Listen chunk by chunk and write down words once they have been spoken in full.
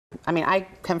I mean, I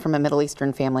come from a Middle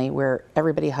Eastern family where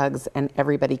everybody hugs and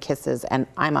everybody kisses, and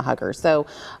I'm a hugger. So,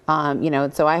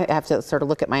 so I have to sort of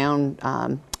look at my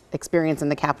own experience in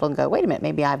the Capitol and go, wait a minute,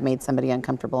 maybe I've made somebody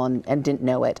uncomfortable and didn't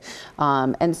know it.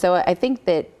 And so I think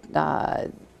that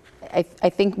I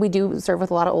think we do serve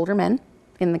with a lot of older men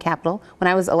in the Capitol. When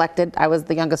I was elected, I was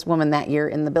the youngest woman that year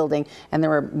in the building, and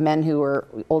there were men who were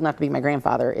old enough to be my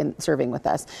grandfather in serving with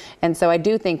us. And so I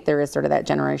do think there is sort of that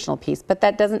generational piece, but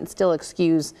that doesn't still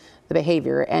excuse the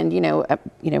behavior. And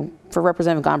for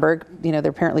Representative Gomberg, there are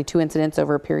apparently 2 incidents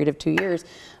over a period of 2 years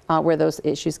where those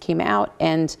issues came out.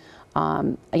 And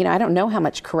I don't know how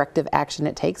much corrective action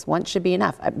it takes. Once should be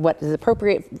enough. What is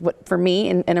appropriate for me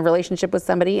in a relationship with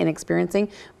somebody and experiencing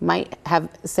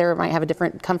Sarah might have a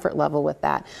different comfort level with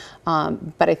that.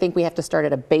 But I think we have to start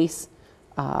at a base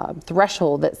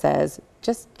threshold that says,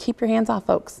 just keep your hands off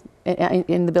folks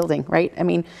in the building, right? I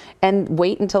mean, and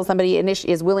wait until somebody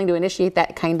is willing to initiate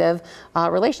that kind of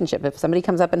relationship. If somebody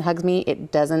comes up and hugs me,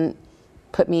 it doesn't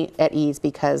put me at ease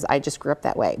because I just grew up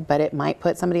that way, but it might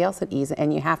put somebody else at ease,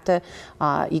 and you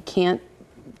can't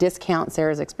discount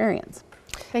Sarah's experience.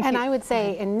 And I would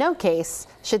say in no case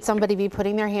should somebody be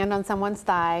putting their hand on someone's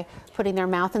thigh, putting their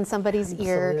mouth in somebody's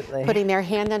ear, putting their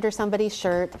hand under somebody's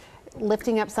shirt,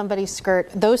 lifting up somebody's skirt.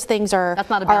 Those things are— That's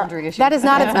not a boundary issue. That is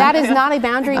not a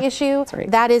boundary issue. That's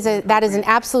right. That is an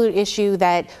absolute issue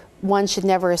that one should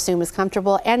never assume is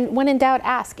comfortable. And when in doubt,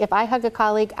 ask. If I hug a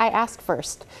colleague, I ask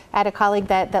first. I had a colleague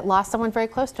that lost someone very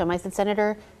close to him. I said,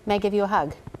 Senator, may I give you a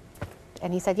hug?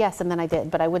 And he said yes, and then I did.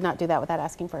 But I would not do that without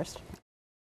asking first.